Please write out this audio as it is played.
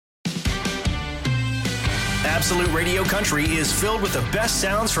Absolute Radio Country is filled with the best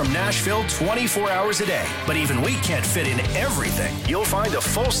sounds from Nashville 24 hours a day. But even we can't fit in everything. You'll find a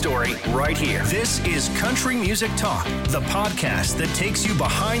full story right here. This is Country Music Talk, the podcast that takes you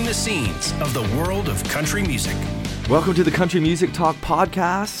behind the scenes of the world of country music. Welcome to the Country Music Talk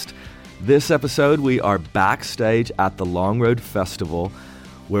podcast. This episode, we are backstage at the Long Road Festival,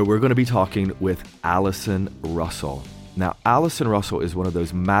 where we're going to be talking with Allison Russell. Now, Allison Russell is one of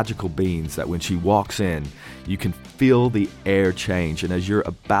those magical beings that when she walks in, you can feel the air change. And as you're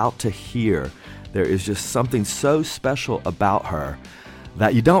about to hear, there is just something so special about her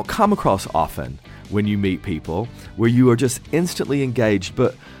that you don't come across often when you meet people, where you are just instantly engaged.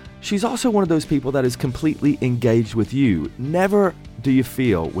 But she's also one of those people that is completely engaged with you. Never do you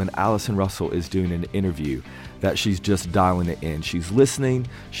feel when Allison Russell is doing an interview that she's just dialing it in. She's listening,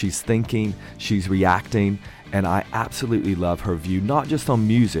 she's thinking, she's reacting. And I absolutely love her view, not just on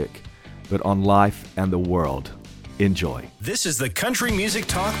music, but on life and the world. Enjoy. This is the Country Music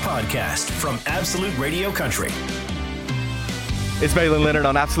Talk podcast from Absolute Radio Country. It's Baylin Leonard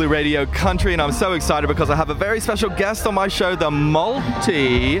on Absolute Radio Country, and I'm so excited because I have a very special guest on my show, the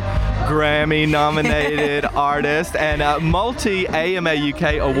multi-Grammy-nominated artist and multi-AMA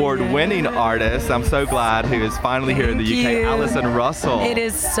UK award-winning artist. I'm so glad who is finally here in the UK, Allison Russell. It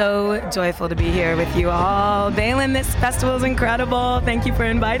is so joyful to be here with you all. Baylin, this festival is incredible. Thank you for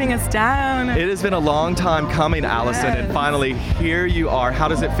inviting us down. It has been a long time coming, Allison, and finally here you are. How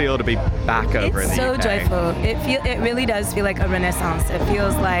does it feel to be back over in the UK? It's so joyful. It really does feel like a renaissance. It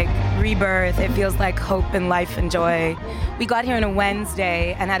feels like rebirth. It feels like hope and life and joy. We got here on a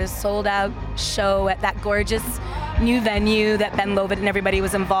Wednesday and had a sold-out show at that gorgeous new venue that Ben Lovett and everybody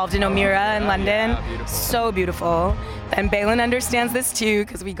was involved in, O'Meara in London. Yeah, beautiful. So beautiful. And Baylin understands this too,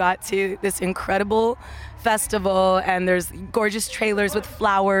 because we got to this incredible festival and there's gorgeous trailers with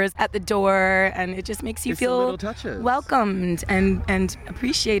flowers at the door, and it just makes you feel welcomed and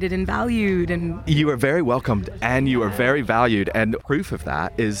appreciated and valued. And you are very welcomed and you are very valued, and proof of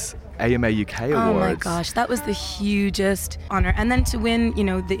that is AMA UK Awards. Oh my gosh, that was the hugest honor. And then to win,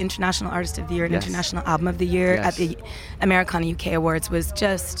 the International Artist of the Year and International Album of the Year at the Americana UK Awards was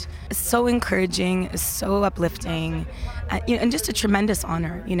just so encouraging, so uplifting, and just a tremendous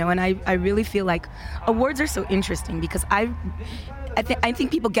honor, And I really feel like awards are so interesting because I think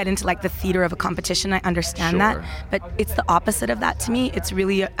people get into like the theater of a competition. I understand that, but it's the opposite of that to me. It's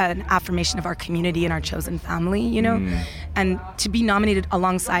really an affirmation of our community and our chosen family, And to be nominated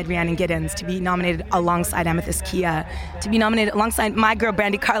alongside Rhiannon Giddens, to be nominated alongside Amethyst Kia, to be nominated alongside my girl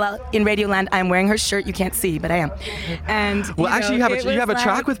Brandi Carlile in Radioland. I'm wearing her shirt. You can't see, but I am. And you have a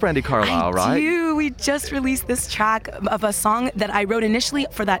track with Brandi Carlile, right? I do. We just released this track of a song that I wrote initially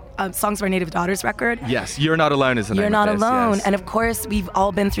for that Songs of Our Native Daughters record. Yes, You're Not Alone is the name of this. You're Not Alone. Yes. And of course, we've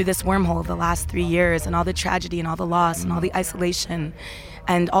all been through this wormhole the last 3 years, and all the tragedy and all the loss and all the isolation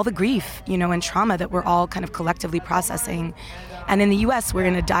and all the grief, and trauma that we're all kind of collectively processing. And in the U.S., we're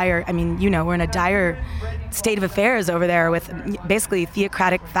in a dire state of affairs over there with basically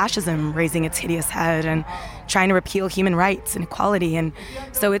theocratic fascism raising its hideous head and trying to repeal human rights and equality. And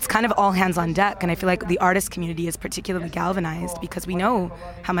so it's kind of all hands on deck. And I feel like the artist community is particularly galvanized because we know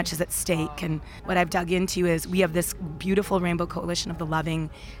how much is at stake. And what I've dug into is we have this beautiful rainbow coalition of the loving,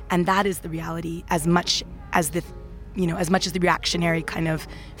 and that is the reality as much as the reactionary kind of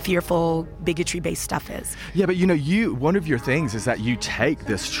fearful bigotry-based stuff is. Yeah, but one of your things is that you take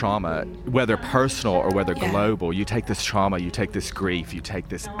this trauma, whether personal or whether global, you take this trauma, you take this grief, you take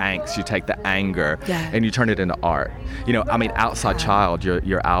this angst, you take the anger, and you turn it into art. Outside Child,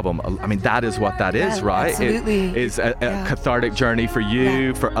 your album, that is what that is, right? Absolutely. It is a cathartic journey for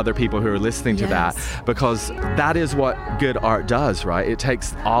you, for other people who are listening to that, because that is what good art does, right? It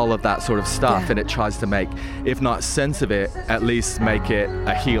takes all of that sort of stuff and it tries to make, if not sense of it, at least make it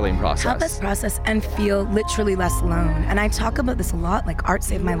a healing process. Help us process and feel literally less alone. And I talk about this a lot, like art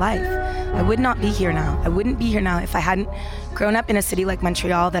saved my life. I would not be here now. I wouldn't be here now if I hadn't grown up in a city like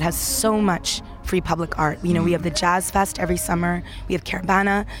Montreal that has so much free public art. We have the Jazz Fest every summer. We have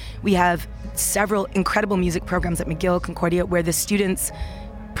Caravana. We have several incredible music programs at McGill, Concordia, where the students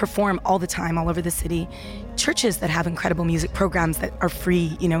perform all the time all over the city. Churches that have incredible music programs that are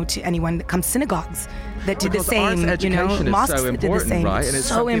free, to anyone that comes. Synagogues that do the same, arts education mosques is so that do the important, same. right? And it's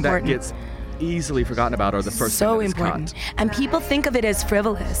so something important. that gets easily forgotten about, or the first so thing that is important. cut. And people think of it as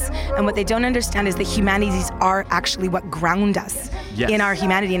frivolous, and what they don't understand is that humanities are actually what ground us. in our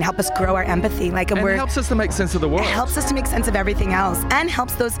humanity and help us grow our empathy. And it helps us to make sense of the world. It helps us to make sense of everything else, and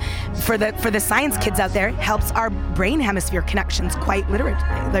helps those for the science kids out there, helps our brain hemisphere connections quite literally.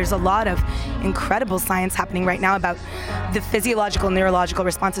 There's a lot of incredible science happening right now about the physiological and neurological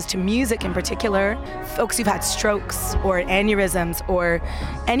responses to music in particular. Folks who've had strokes or aneurysms or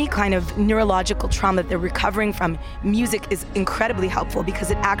any kind of neurological trauma that they're recovering from, music is incredibly helpful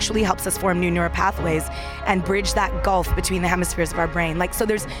because it actually helps us form new neural pathways and bridge that gulf between the hemispheres of our brain. So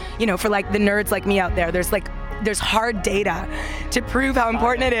there's, for the nerds like me out there, there's hard data to prove how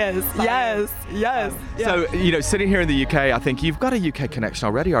important it is. Yes. So, sitting here in the UK, I think you've got a UK connection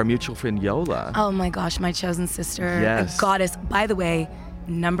already, our mutual friend Yola. Oh my gosh, my chosen sister. Yes. A goddess. By the way,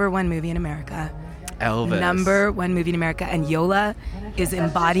 #1 movie in America. Elvis. #1 movie in America. And Yola is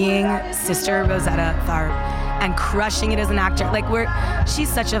embodying Sister Rosetta Tharpe and crushing it as an actor. She's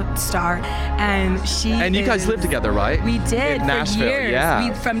such a star. And you guys lived together, right? We did in Nashville, for years.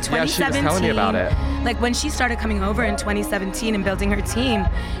 yeah. From 2017. Yeah, she was telling me about it. When she started coming over in 2017 and building her team,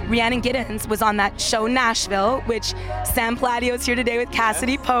 Rhiannon Giddens was on that show Nashville, which Sam Palladio's here today with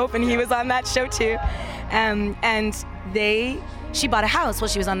Cassidy Pope, and he was on that show too. She bought a house while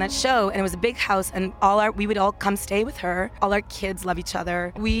she was on that show, and it was a big house, and we would all come stay with her. All our kids love each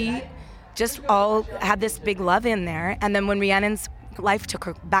other. We just all had this big love in there. And then when Rhiannon's life took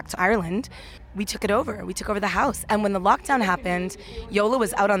her back to Ireland, we took it over. We took over the house. And when the lockdown happened, Yola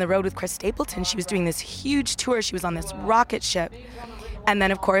was out on the road with Chris Stapleton. She was doing this huge tour. She was on this rocket ship. And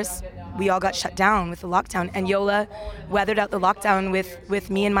then, of course, we all got shut down with the lockdown, and Yola weathered out the lockdown with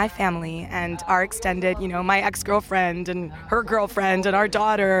me and my family and our extended, my ex-girlfriend and her girlfriend and our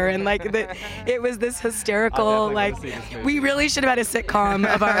daughter, and it was this hysterical, we really should have had a sitcom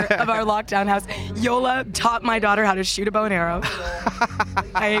of our lockdown house. Yola taught my daughter how to shoot a bow and arrow.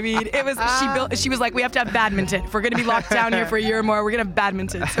 I mean, she was like, we have to have badminton. If we're going to be locked down here for a year or more, we're going to have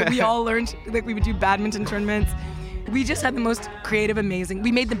badminton. So we all learned we would do badminton tournaments. We just had the most creative, amazing.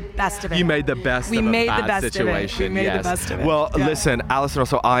 We made the best of it. You made the best of a bad situation. We made the best of it. Well, listen, Alison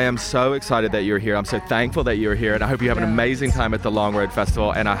Russell, I am so excited that you're here. I'm so thankful that you're here, and I hope you have an amazing time at the Long Road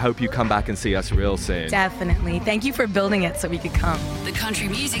Festival, and I hope you come back and see us real soon. Definitely. Thank you for building it so we could come. The Country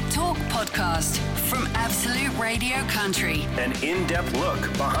Music Talk podcast from Absolute Radio Country. An in-depth look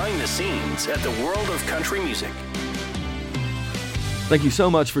behind the scenes at the world of country music. Thank you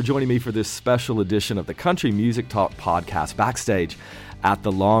so much for joining me for this special edition of the Country Music Talk podcast backstage at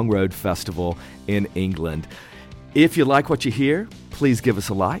the Long Road Festival in England. If you like what you hear, please give us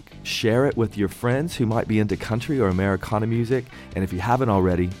a like, share it with your friends who might be into country or Americana music, and if you haven't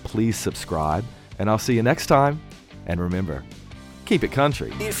already, please subscribe, and I'll see you next time. And remember, keep it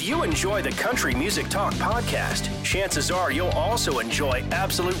country. If you enjoy the Country Music Talk podcast, chances are you'll also enjoy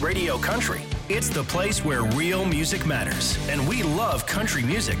Absolute Radio Country. It's the place where real music matters, and we love country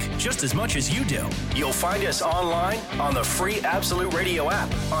music just as much as you do. You'll find us online on the free Absolute Radio app,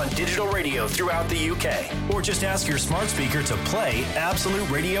 on digital radio throughout the UK, or just ask your smart speaker to play Absolute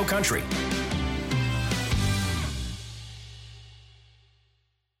Radio Country.